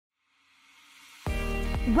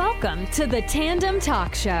Welcome to the Tandem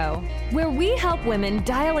Talk Show, where we help women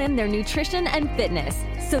dial in their nutrition and fitness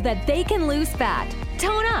so that they can lose fat,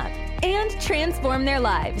 tone up, and transform their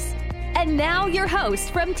lives. And now your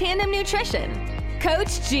host from Tandem Nutrition,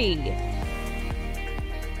 Coach G.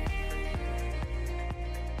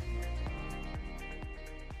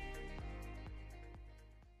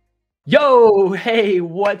 Yo, hey,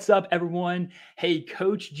 what's up, everyone? Hey,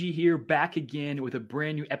 Coach G here, back again with a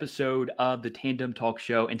brand new episode of the Tandem Talk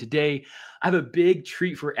Show. And today, I have a big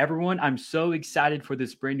treat for everyone. I'm so excited for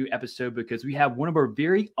this brand new episode because we have one of our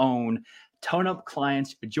very own Tone Up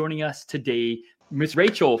clients joining us today, Miss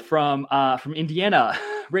Rachel from Indiana.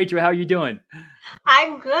 Rachel, how are you doing?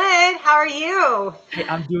 I'm good. How are you? Hey,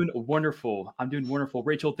 I'm doing wonderful.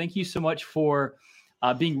 Rachel, thank you so much for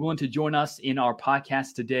being willing to join us in our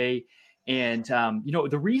podcast today. And,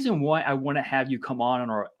 the reason why I want to have you come on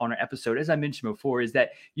our episode, as I mentioned before, is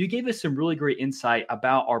that you gave us some really great insight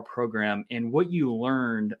about our program and what you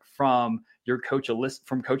learned from your coach, Coach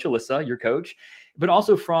Alyssa, your coach, but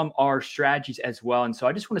also from our strategies as well. And so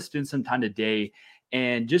I just want to spend some time today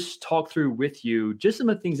and just talk through with you just some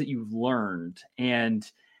of the things that you've learned and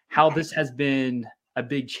how this has been a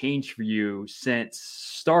big change for you since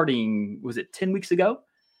starting, was it 10 weeks ago?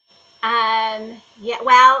 Yeah,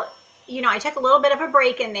 well, I took a little bit of a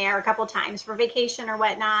break in there a couple times for vacation or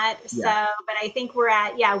whatnot. Yeah. So, but I think we're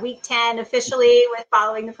at, week 10 officially with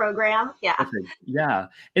following the program. Yeah. Okay. Yeah.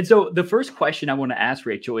 And so the first question I want to ask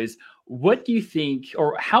Rachel is, what do you think,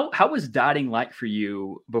 or how was dieting like for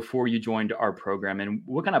you before you joined our program, and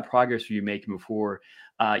what kind of progress were you making before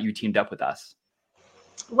you teamed up with us?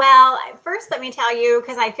 Well, first, let me tell you,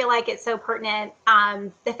 because I feel like it's so pertinent,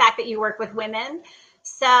 the fact that you work with women.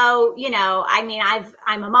 So,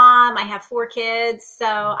 I'm a mom, I have 4 kids. So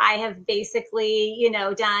I have basically,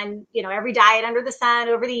 done, every diet under the sun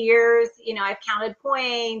over the years. I've counted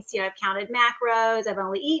points, I've counted macros. I've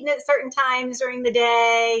only eaten at certain times during the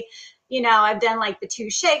day. I've done like the 2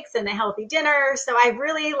 shakes and the healthy dinner. So I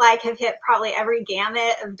really have hit probably every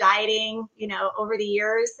gamut of dieting, over the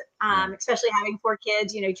years, especially having 4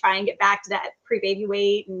 kids, try and get back to that pre-baby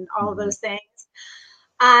weight and all of those things.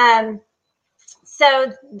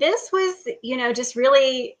 So this was, just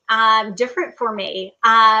really different for me.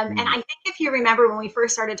 And I think if you remember when we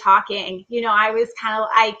first started talking, I was kind of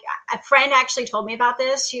a friend actually told me about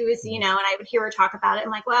this. She was, and I would hear her talk about it.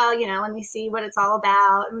 I'm like, well, let me see what it's all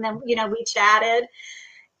about. And then, we chatted.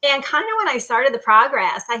 And kind of when I started the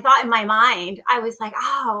progress, I thought in my mind, I was like,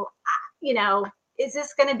 is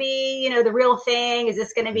this going to be, the real thing? Is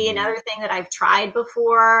this going to be another thing that I've tried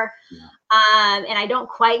before? Yeah. And I don't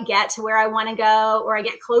quite get to where I want to go, or I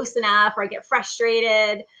get close enough, or I get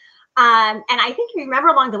frustrated. And I think you remember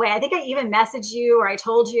along the way, I think I even messaged you, or I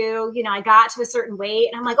told you, I got to a certain weight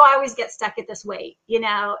and I'm like, I always get stuck at this weight, and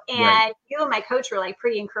right. You and my coach were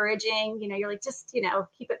pretty encouraging, you're like, just,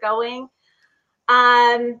 keep it going.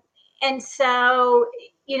 And so,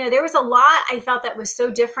 there was a lot I felt that was so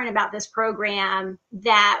different about this program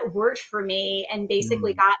that worked for me and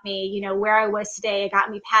basically got me, where I was today. It got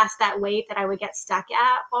me past that weight that I would get stuck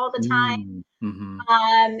at all the time.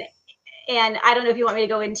 And I don't know if you want me to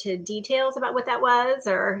go into details about what that was,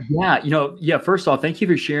 or. Yeah. First off, thank you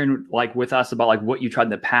for sharing with us about what you tried in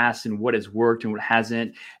the past and what has worked and what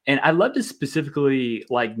hasn't. And I'd love to specifically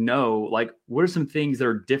know, what are some things that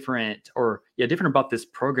are different about this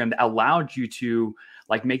program that allowed you to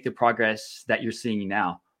make the progress that you're seeing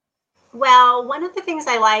now? Well, one of the things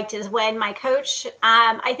I liked is when my coach,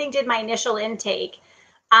 I think, did my initial intake.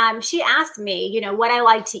 She asked me, what I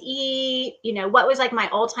like to eat, what was my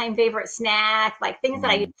all-time favorite snack, things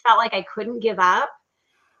that I felt like I couldn't give up.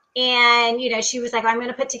 And, she was like, I'm going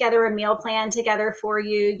to put together a meal plan together for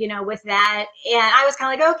you, with that. And I was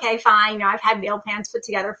kind of like, okay, fine. I've had meal plans put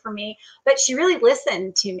together for me, but she really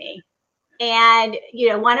listened to me. And,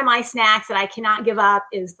 one of my snacks that I cannot give up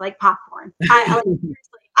is popcorn.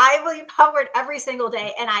 I will eat popcorn every single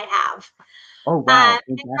day, and I have. Oh, wow.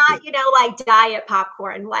 And not, diet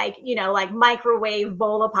popcorn, microwave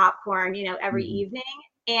bowl of popcorn, every evening.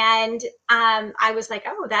 And I was like,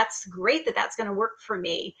 oh, that's great that's going to work for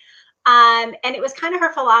me. And it was kind of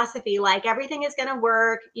her philosophy, everything is going to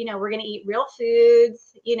work, we're going to eat real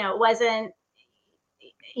foods, it wasn't,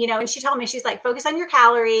 and she told me, she's like, focus on your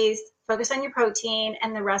calories, focus on your protein,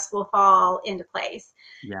 and the rest will fall into place.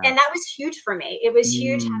 Yeah. And that was huge for me. It was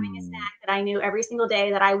huge having a snack that I knew every single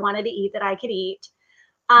day that I wanted to eat, that I could eat.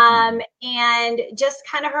 And just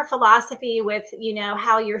kind of her philosophy with,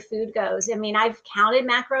 how your food goes. I mean, I've counted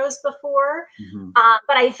macros before,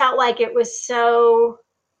 but I felt like it was so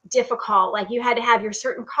difficult. Like you had to have your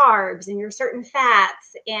certain carbs and your certain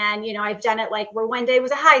fats. And, you know, I've done it like where one day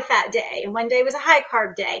was a high fat day and one day was a high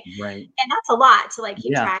carb day. Right. And that's a lot to like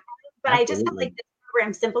keep Yeah, track of. But I just felt absolutely. like this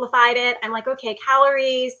program simplified it. I'm like, okay,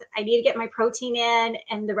 calories, I need to get my protein in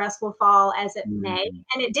and the rest will fall as it may. Mhm.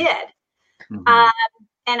 And it did. Mhm.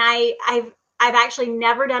 And I've actually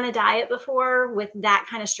never done a diet before with that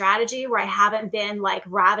kind of strategy where I haven't been like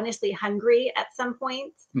ravenously hungry at some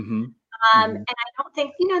points. Mhm. And Mhm. I don't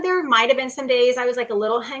think, you know, there might have been some days I was like a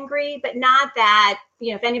little hungry, but not that,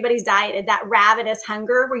 you know, if anybody's dieted, that ravenous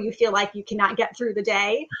hunger where you feel like you cannot get through the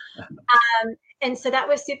day. And so that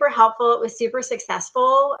was super helpful. It was super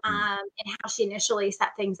successful in how she initially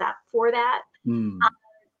set things up for that. Mm.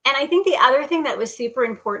 And I think the other thing that was super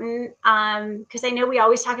important, because I know we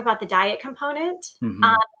always talk about the diet component,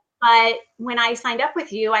 Mhm. but when I signed up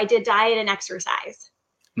with you, I did diet and exercise.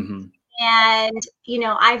 Mhm. And, you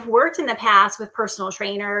know, I've worked in the past with personal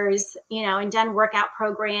trainers, you know, and done workout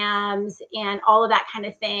programs and all of that kind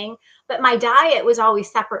of thing. But my diet was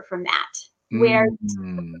always separate from that, where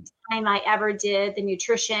Mm. time I ever did the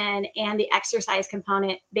nutrition and the exercise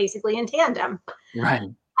component basically in tandem. Right.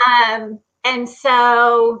 And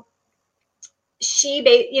so she,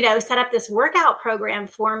 you know, set up this workout program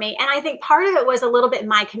for me. And I think part of it was a little bit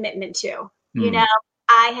my commitment too. You Mm. know,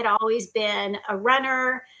 I had always been a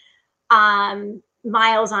runner,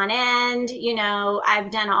 miles on end. You know,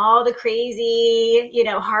 I've done all the crazy, you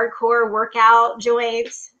know, hardcore workout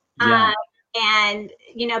joints. Yeah. And,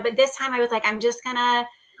 you know, but this time I was like, I'm just going to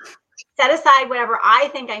set aside whatever I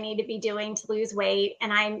think I need to be doing to lose weight.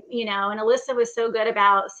 And I'm, you know, and Alyssa was so good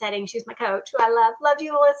about setting, she's my coach, who I love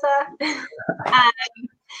you, Alyssa.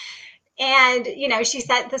 And, you know, she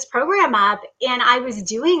set this program up and I was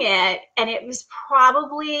doing it. And it was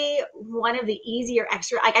probably one of the easier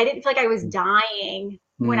extra, like I didn't feel like I was dying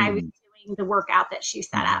when I was Mm. doing the workout that she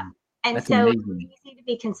set up. Mhm. And That's so it was amazing. easy to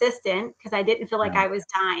be consistent because I didn't feel like Yeah. I was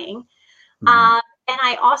dying. Mhm. And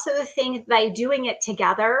I also think by doing it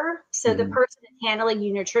together, so the Mhm. person that's handling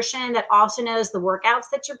your nutrition that also knows the workouts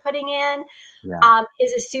that you're putting in Yeah.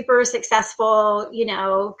 is a super successful, you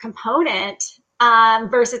know, component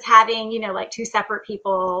versus having, you know, like two separate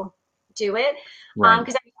people do it. Right.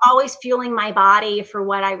 Because I was always fueling my body for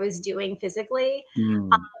what I was doing physically. Mm.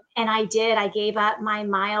 And I gave up my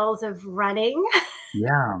miles of running.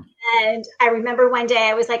 Yeah. And I remember one day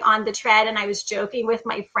I was like on the tread and I was joking with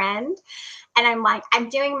my friend. And I'm like, I'm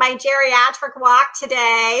doing my geriatric walk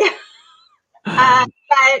today.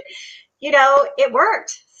 But, you know, it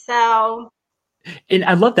worked. So, And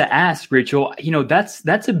I'd love to ask, Rachel, you know, that's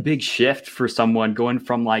a big shift for someone going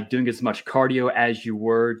from like doing as much cardio as you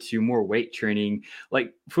were to more weight training.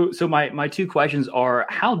 Like, so my two questions are,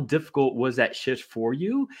 how difficult was that shift for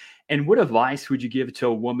you? And what advice would you give to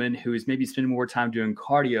a woman who is maybe spending more time doing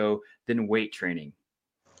cardio than weight training?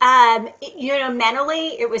 you know,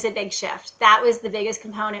 mentally, it was a big shift. That was the biggest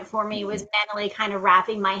component for me was mentally kind of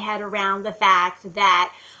wrapping my head around the fact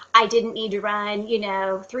that I didn't need to run, you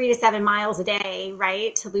know, 3 to 7 miles a day,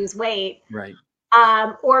 right, to lose weight, Right.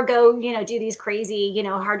 or go, you know, do these crazy, you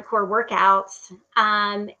know, hardcore workouts.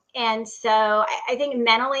 And so I think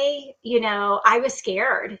mentally, you know, I was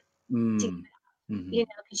scared to, Mm. you Mhm. know,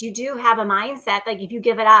 because you do have a mindset like if you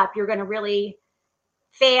give it up, you're going to really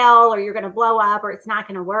fail or you're going to blow up or it's not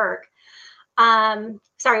going to work.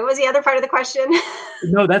 Sorry, what was the other part of the question?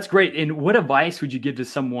 No, that's great. And what advice would you give to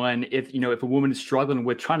someone if, you know, if a woman is struggling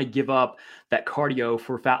with trying to give up that cardio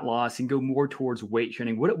for fat loss and go more towards weight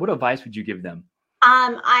training? What advice would you give them?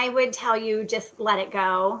 I would tell you just let it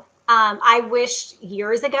go. I wish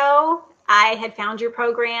years ago I had found your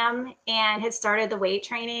program and had started the weight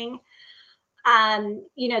training.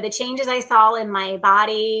 You know, the changes I saw in my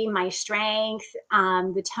body, my strength,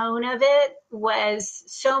 the tone of it was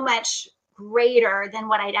so much greater than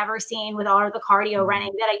what I'd ever seen with all of the cardio Mhm.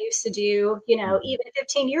 running that I used to do, you know, Mhm. even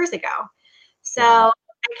 15 years ago. So Wow.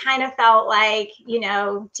 I kind of felt like, you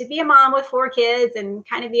know, to be a mom with 4 kids and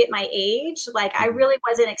kind of be at my age, like I Mhm. really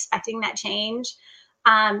wasn't expecting that change.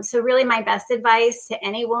 So really my best advice to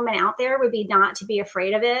any woman out there would be not to be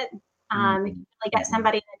afraid of it. If you Mhm. really get Mhm.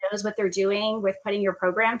 somebody that knows what they're doing with putting your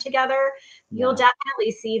program together, you'll Yeah.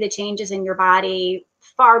 definitely see the changes in your body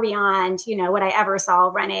far beyond, you know, what I ever saw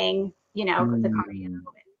running, you know, the Mm. cardio,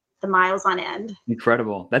 the miles on end.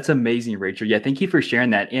 Incredible. That's amazing, Rachel. Yeah, thank you for sharing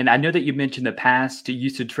that. And I know that you mentioned the past you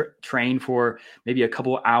used to train for maybe a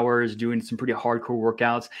couple of hours doing some pretty hardcore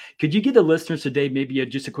workouts. Could you give the listeners today maybe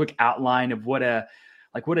just a quick outline of what a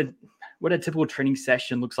like what a typical training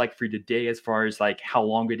session looks like for you today as far as like how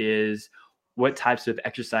long it is, what types of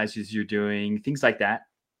exercises you're doing, things like that?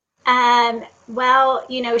 Well,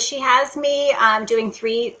 she has me doing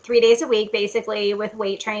three days a week, basically with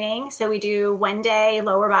weight training. So we do one day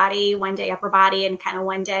lower body, one day upper body, and kind of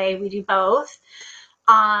one day we do both.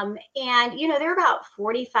 And they're about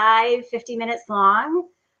 45, 50 minutes long.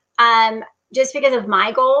 Just because of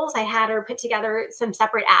my goals, I had her put together some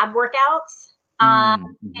separate ab workouts.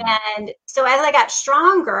 And so as I got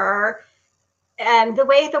stronger, the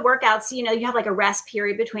way the workouts, you have like a rest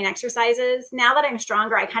period between exercises. Now that I'm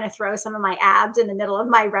stronger, I kind of throw some of my abs in the middle of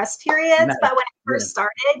my rest periods. Nice. But when I first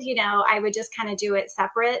started, I would just kind of do it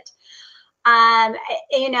separate. And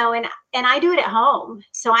I do it at home.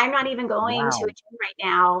 So I'm not even going to a gym right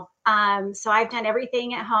now. So I've done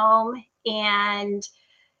everything at home and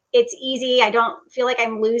it's easy. I don't feel like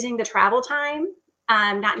I'm losing the travel time.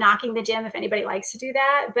 Not knocking the gym if anybody likes to do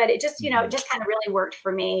that, but it just, it just kind of really worked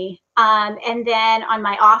for me. And then on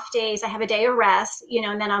my off days, I have a day of rest,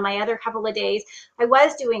 and then on my other couple of days, I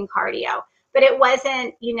was doing cardio, but it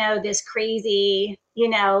wasn't, this crazy,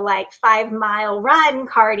 like 5-mile run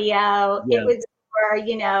cardio. Yeah. It was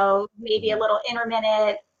more, maybe a little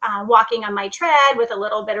intermittent walking on my tread with a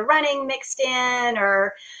little bit of running mixed in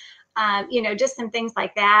or, just some things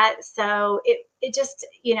like that. So it just,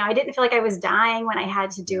 I didn't feel like I was dying when I had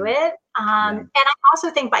to do it. And I also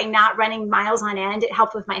think by not running miles on end, it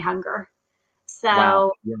helped with my hunger.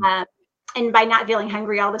 So, and by not feeling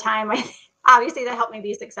hungry all the time, obviously that helped me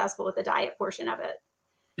be successful with the diet portion of it.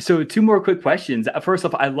 So 2 more quick questions. First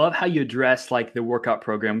off, I love how you address like the workout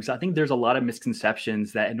program, because I think there's a lot of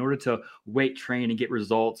misconceptions that in order to weight train and get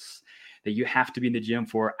results, that you have to be in the gym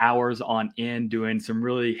for hours on end doing some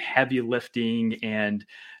really heavy lifting and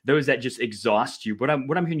those that just exhaust you. What I'm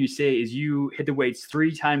hearing you say is you hit the weights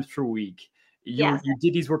 3 times per week. You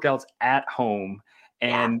did these workouts at home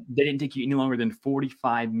and they didn't take you any longer than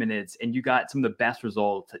 45 minutes and you got some of the best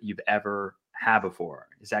results that you've ever had before.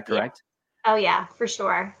 Is that correct? Yeah. Oh yeah, for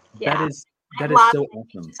sure. Yeah. That is so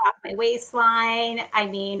awesome. Inches off my waistline. I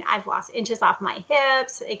mean, I've lost inches off my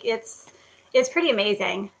hips. It's pretty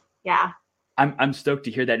amazing. Yeah. I'm stoked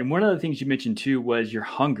to hear that. And one of the things you mentioned too was your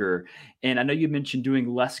hunger. And I know you mentioned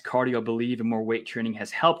doing less cardio, I believe, and more weight training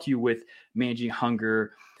has helped you with managing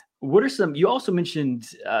hunger. What are you also mentioned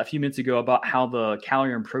a few minutes ago about how the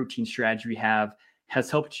calorie and protein strategy we have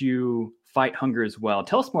has helped you fight hunger as well.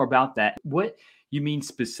 Tell us more about that. What you mean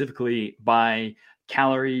specifically by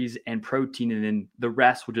calories and protein, and then the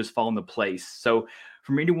rest will just fall into place. So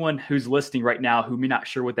from anyone who's listening right now who may not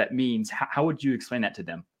sure what that means, how would you explain that to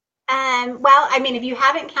them? Well, I mean, if you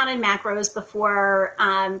haven't counted macros before,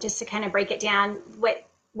 just to kind of break it down,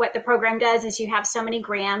 what the program does is you have so many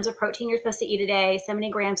grams of protein you're supposed to eat a day, so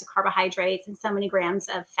many grams of carbohydrates, and so many grams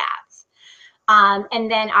of fats.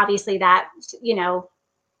 And then obviously that,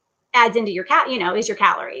 adds into your is your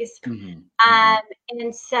calories.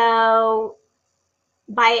 And so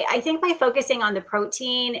I think by focusing on the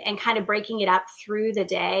protein and kind of breaking it up through the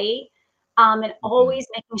day, and always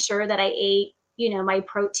making sure that I ate my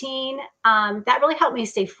protein, that really helped me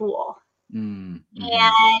stay full. And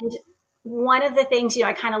one of the things,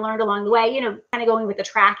 I kind of learned along the way, kind of going with the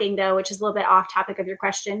tracking though, which is a little bit off topic of your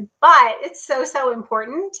question, but it's so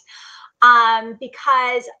important,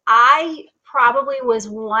 because I probably was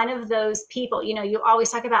one of those people, you always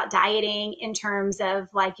talk about dieting in terms of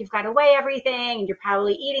like, you've got to weigh everything and you're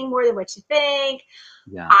probably eating more than what you think.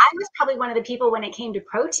 Yeah. I was probably one of the people when it came to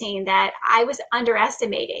protein that I was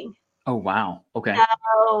underestimating. Oh, wow. Okay.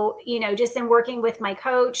 So, just in working with my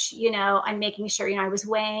coach, I'm making sure, I was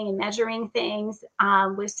weighing and measuring things,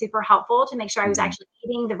 was super helpful to make sure I was actually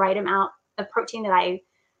eating the right amount of protein that I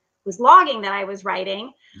was logging that I was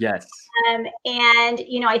writing. Yes. And,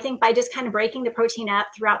 I think by just kind of breaking the protein up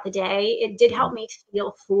throughout the day, it did help me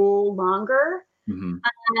feel full longer.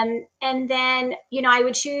 And then, I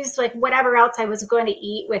would choose like whatever else I was going to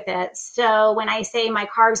eat with it. So when I say my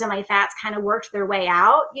carbs and my fats kind of worked their way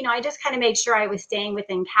out, I just kind of made sure I was staying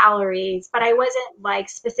within calories, but I wasn't like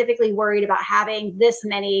specifically worried about having this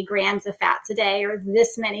many grams of fats a day or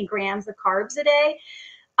this many grams of carbs a day.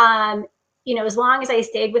 As long as I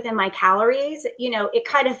stayed within my calories, it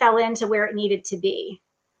kind of fell into where it needed to be.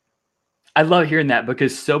 I love hearing that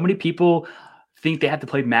because so many people think they have to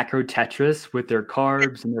play macro Tetris with their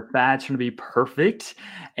carbs and their fats trying to be perfect.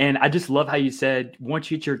 And I just love how you said, once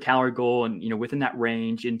you hit your calorie goal and, within that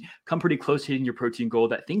range and come pretty close to hitting your protein goal,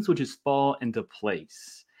 that things will just fall into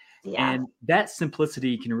place. Yeah. And that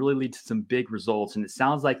simplicity can really lead to some big results. And it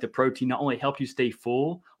sounds like the protein not only helped you stay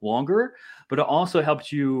full longer, but it also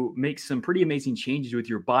helped you make some pretty amazing changes with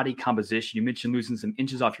your body composition. You mentioned losing some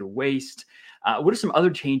inches off your waist. What are some other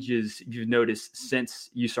changes you've noticed since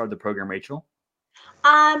you started the program, Rachel?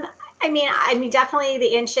 Definitely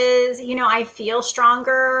the inches, I feel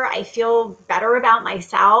stronger. I feel better about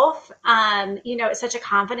myself. It's such a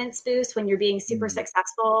confidence boost when you're being super Mm.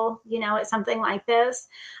 successful, at something like this.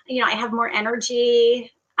 I have more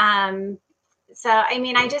energy.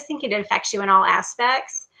 I just think it affects you in all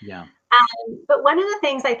aspects. Yeah. But one of the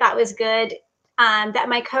things I thought was good that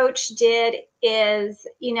my coach did is,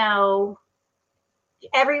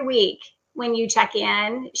 every week when you check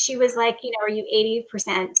in, she was like, are you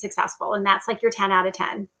 80% successful? And that's like your 10 out of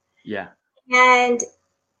 10. Yeah. And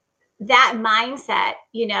that mindset,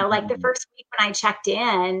 like the Mhm. first week when I checked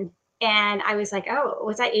in and I was like, oh,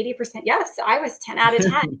 was I 80%? Yes, I was 10 out of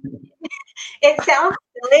 10. It sounds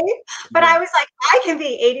silly, but Yeah. I was like, I can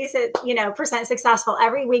be 80% successful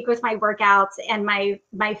every week with my workouts and my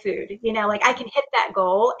food. Like I can hit that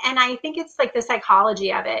goal. And I think it's like the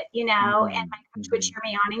psychology of it, and Mhm. my coach would Mhm. cheer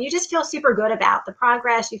me on, and you just feel super good about the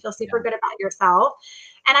progress. You feel super Yeah. good about yourself.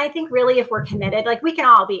 And I think really, if we're committed, like we can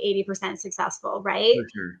all be 80% successful, right? For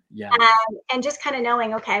sure. Yeah. And just kind of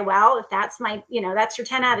knowing, okay, well, if that's that's your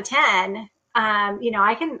 10 out of 10,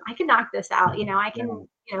 I can knock this out. I can,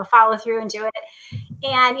 Yeah. follow through and do it.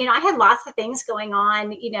 And, I had lots of things going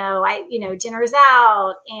on, dinners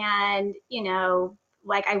out and,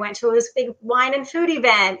 like I went to this big wine and food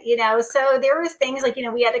event, so there was things like,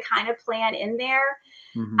 we had to kind of plan in there.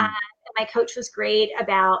 Uh, Mhm. my coach was great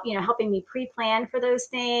about, helping me pre-plan for those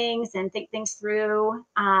things and think things through.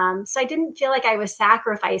 So I didn't feel like I was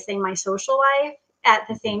sacrificing my social life at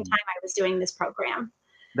the same Mhm. time I was doing this program.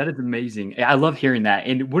 That is amazing. I love hearing that.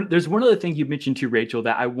 And there's one other thing you mentioned too, Rachel,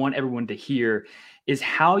 that I want everyone to hear is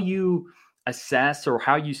how you assess or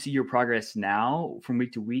how you see your progress now from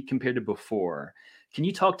week to week compared to before. Can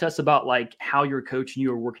you talk to us about like how your coach and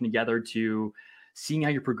you are working together to seeing how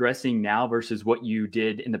you're progressing now versus what you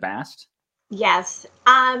did in the past? Yes.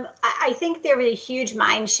 I think there was a huge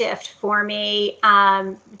mind shift for me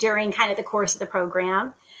during kind of the course of the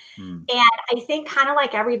program. Mm. And I think kind of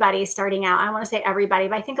like everybody starting out, I don't want to say everybody,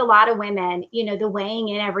 but I think a lot of women, the weighing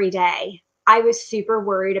in every day, I was super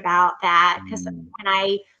worried about that because Mm. when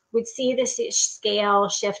I would see the scale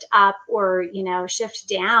shift up or, shift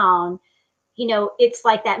down, it's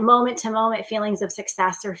like that moment to moment feelings of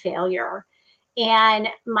success or failure. And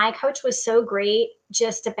my coach was so great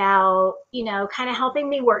just about, kind of helping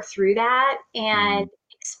me work through that and Mm.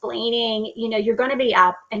 explaining, you're going to be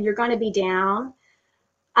up and you're going to be down,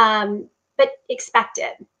 but expect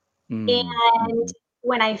it. Mm. And Mhm.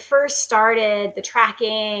 when I first started the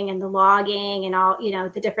tracking and the logging and all,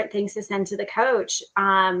 the different things to send to the coach,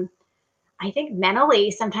 I think mentally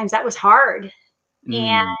sometimes that was hard.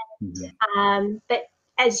 And Mm. Mhm. but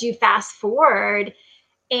as you fast forward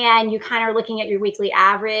and you kind of are looking at your weekly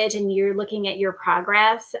average and you're looking at your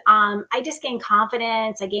progress, I just gained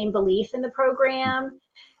confidence. I gained belief in the program.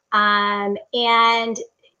 And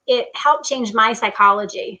it helped change my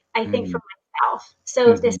psychology, I think, for Mm. myself.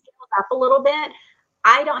 So if this Mhm. scales up a little bit,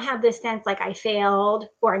 I don't have this sense like I failed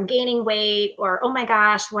or I'm gaining weight or, oh my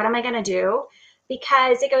gosh, what am I going to do?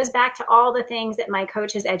 Because it goes back to all the things that my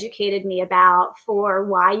coach has educated me about for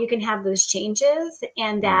why you can have those changes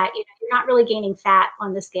and Right. that you're not really gaining fat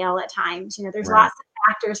on the scale at times. There's Right. lots of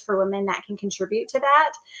factors for women that can contribute to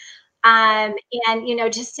that. And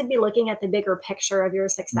just to be looking at the bigger picture of your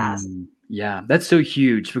success. Mm, yeah, that's so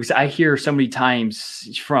huge because I hear so many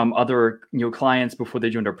times from other clients before they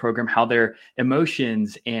joined our program how their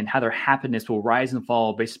emotions and how their happiness will rise and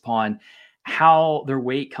fall based upon how their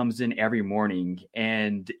weight comes in every morning.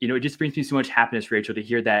 And it just brings me so much happiness, Rachel, to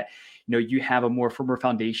hear that you have a more firmer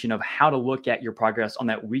foundation of how to look at your progress on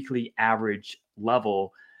that weekly average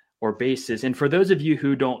level or basis. And for those of you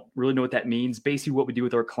who don't really know what that means, basically what we do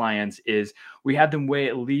with our clients is we have them weigh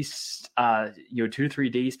at least 2 to 3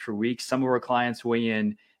 days per week. Some of our clients weigh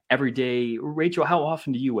in every day. Rachel, how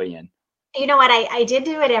often do you weigh in? You know what? I did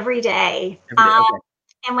do it every day. Every day. Okay.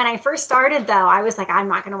 And when I first started, though, I was like, I'm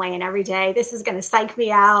not going to weigh in every day. This is going to psych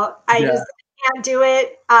me out. I Yeah. just can't do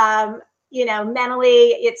it. Mentally,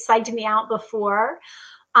 it psyched me out before.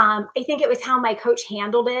 I think it was how my coach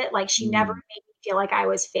handled it. Like she never Mm, made me feel like I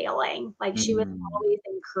was failing. Like she was mm, always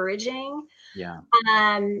encouraging. yeah.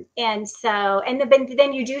 But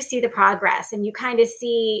then you do see the progress and you kind of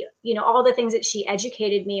see, all the things that she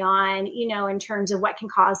educated me on, in terms of what can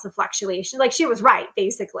cause the fluctuation. Like she was right,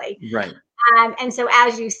 basically. Right. And so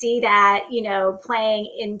as you see that,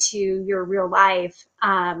 playing into your real life,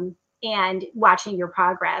 and watching your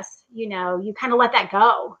progress, you kind of let that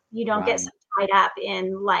go. You don't get Right. so tied up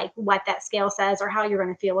in like what that scale says or how you're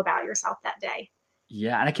going to feel about yourself that day.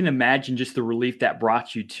 Yeah, and I can imagine just the relief that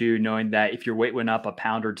brought you to knowing that if your weight went up a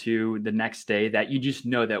pound or two the next day, that you just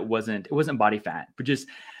know that it wasn't body fat, but just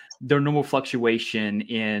the normal fluctuation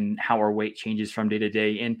in how our weight changes from day to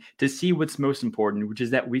day, and to see what's most important, which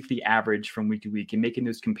is that weekly average from week to week, and making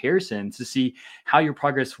those comparisons to see how your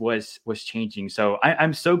progress was changing. So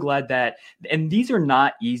I'm so glad that, and these are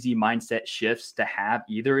not easy mindset shifts to have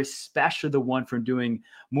either, especially the one from doing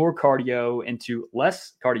more cardio into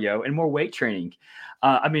less cardio and more weight training.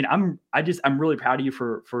 I mean, I'm really proud of you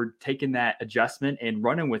for taking that adjustment and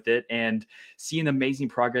running with it and seeing the amazing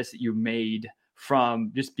progress that you made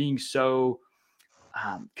from just being so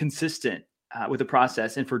consistent with the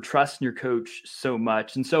process, and for trusting your coach so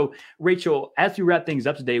much. And so, Rachel, as we wrap things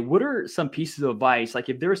up today, what are some pieces of advice? Like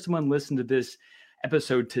if there was someone listening to this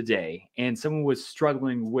episode today and someone was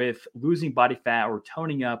struggling with losing body fat or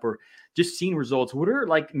toning up or just seeing results, what are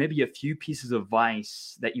like maybe a few pieces of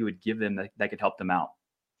advice that you would give them that could help them out?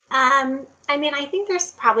 I mean, I think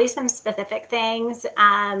there's probably some specific things.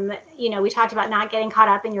 We talked about not getting caught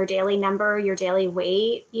up in your daily number, your daily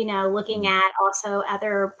weight, looking at also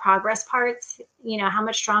other progress parts, how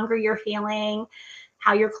much stronger you're feeling,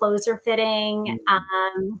 how your clothes are fitting.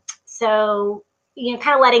 So,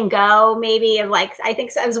 kind of letting go maybe of like, I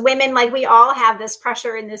think as women, like we all have this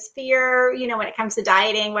pressure and this fear, when it comes to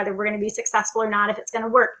dieting, whether we're going to be successful or not, if it's going to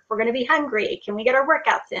work, if we're going to be hungry, can we get our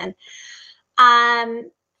workouts in?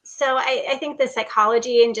 So I think the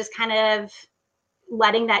psychology and just kind of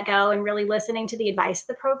letting that go and really listening to the advice of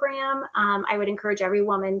the program, I would encourage every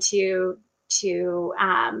woman to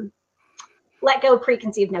let go of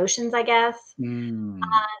preconceived notions, I guess.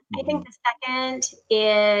 I think the second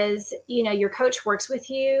is, your coach works with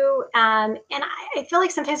you. And I feel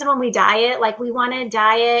like sometimes when we diet, like we want to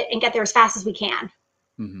diet and get there as fast as we can.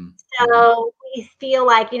 So we feel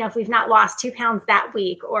like, if we've not lost 2 pounds that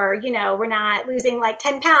week, or, we're not losing like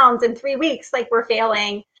 10 pounds in 3 weeks, like we're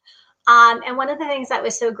failing. And one of the things that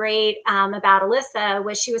was so great about Alyssa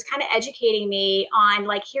was she was kind of educating me on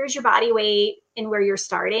like, here's your body weight and where you're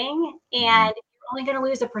starting, and you're only going to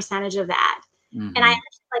lose a percentage of that. And I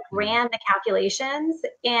actually ran the calculations,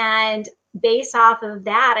 and based off of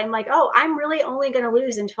that, I'm like, oh, I'm really only going to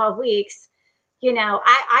lose in 12 weeks.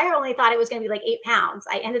 I only thought it was going to be like 8 pounds.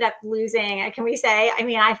 I ended up losing, can we say,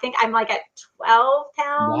 I think I'm like at 12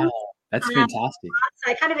 pounds. Wow, that's fantastic.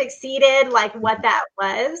 So I kind of exceeded like what that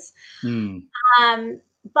was.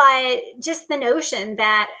 But just the notion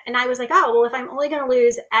that, and I was like, oh, well, if I'm only going to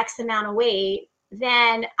lose X amount of weight,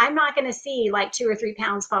 then I'm not going to see like 2 or 3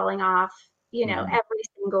 pounds falling off, every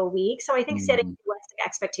single week. So I think setting realistic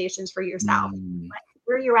expectations for yourself, like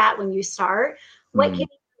where you're at when you start, what can you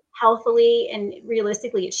healthily and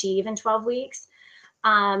realistically achieve in 12 weeks.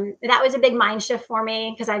 That was a big mind shift for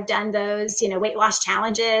me, because I've done those, weight loss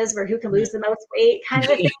challenges where who can lose the most weight kind of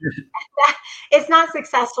thing. It's not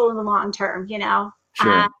successful in the long term,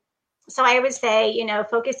 Sure. So I would say,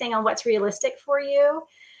 focusing on what's realistic for you.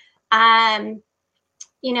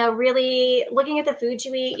 Really looking at the food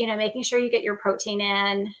you eat, making sure you get your protein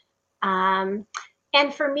in.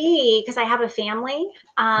 And for me, because I have a family,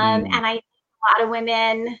 and I think a lot of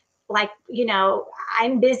women, like,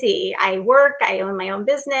 I'm busy. I work, I own my own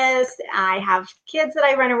business. I have kids that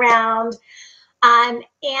I run around. And,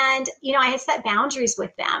 I had set boundaries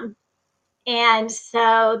with them. And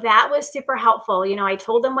so that was super helpful. I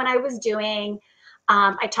told them what I was doing.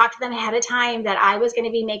 I talked to them ahead of time that I was going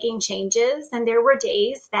to be making changes. And there were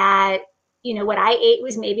days that, what I ate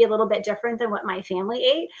was maybe a little bit different than what my family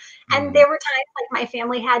ate. And there were times like my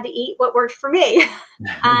family had to eat what worked for me.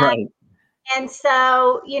 Right. And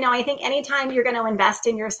so, I think anytime you're going to invest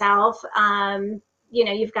in yourself,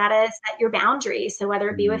 you've got to set your boundaries. So whether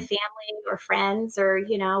it be with family or friends or,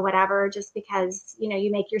 whatever, just because,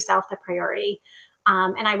 you make yourself the priority.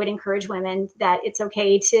 And I would encourage women that it's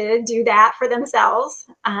okay to do that for themselves,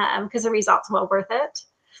 because the result's well worth it.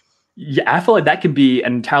 Yeah, I feel like that could be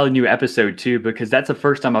an entirely new episode too, because that's the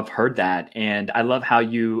first time I've heard that. And I love how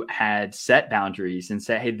you had set boundaries and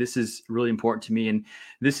said, hey, this is really important to me, and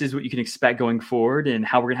this is what you can expect going forward, and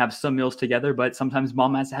how we're going to have some meals together, but sometimes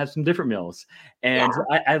mom has to have some different meals. And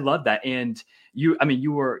I love that. And you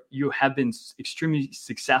have been extremely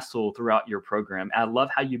successful throughout your program. And I love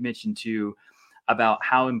how you mentioned too about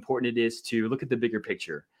how important it is to look at the bigger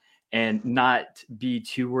picture and not be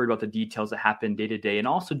too worried about the details that happen day to day. And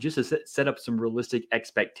also just to set up some realistic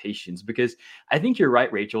expectations, because I think you're right,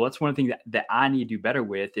 Rachel. That's one thing that I need to do better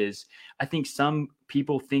with is I think some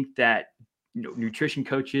people think that, nutrition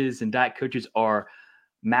coaches and diet coaches are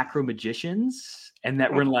macro magicians, and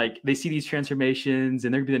that we're like, they see these transformations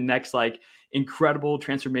and they're going to be the next like incredible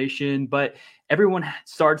transformation, but everyone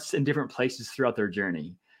starts in different places throughout their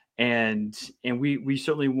journey. And we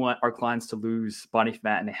certainly want our clients to lose body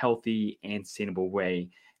fat in a healthy and sustainable way.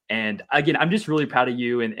 And again, I'm just really proud of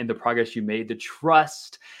you and the progress you made, the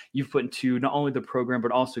trust you've put into not only the program,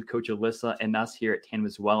 but also Coach Alyssa and us here at Tandem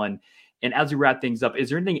as well. And as we wrap things up, is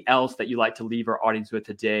there anything else that you'd like to leave our audience with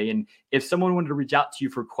today? And if someone wanted to reach out to you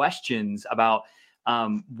for questions about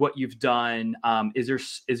what you've done, is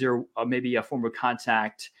there maybe a form of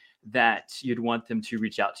contact that you'd want them to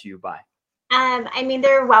reach out to you by? I mean,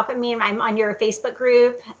 they're welcome. I'm on your Facebook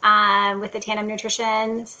group with the Tandem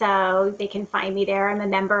Nutrition, so they can find me there. I'm a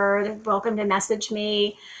member. They're welcome to message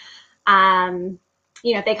me.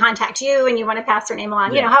 If they contact you and you want to pass their name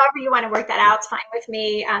along, however you want to work that out, it's fine with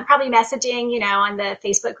me. Probably messaging, on the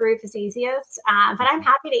Facebook group is easiest. But I'm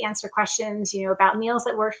happy to answer questions, about meals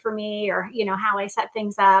that worked for me or, how I set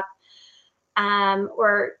things up.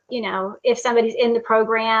 Or, if somebody's in the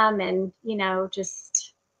program and,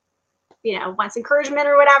 wants encouragement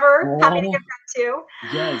or whatever, happy to give that too.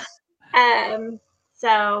 Yes.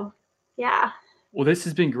 So yeah. Well, this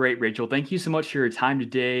has been great, Rachel. Thank you so much for your time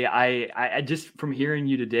today. I just, from hearing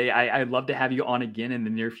you today, I'd love to have you on again in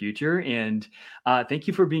the near future. And thank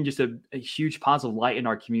you for being just a huge positive light in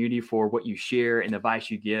our community for what you share and the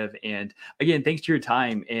advice you give. And again, thanks to your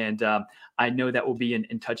time. And I know that we'll be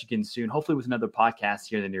in touch again soon, hopefully with another podcast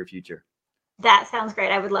here in the near future. That sounds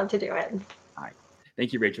great. I would love to do it. All right.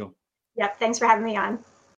 Thank you, Rachel. Yep. Thanks for having me on.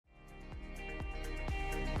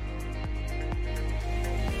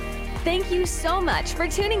 Thank you so much for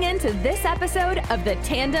tuning in to this episode of the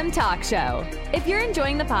Tandem Talk Show. If you're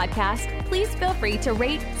enjoying the podcast, please feel free to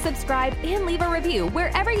rate, subscribe, and leave a review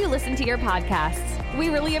wherever you listen to your podcasts. We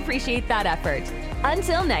really appreciate that effort.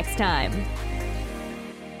 Until next time.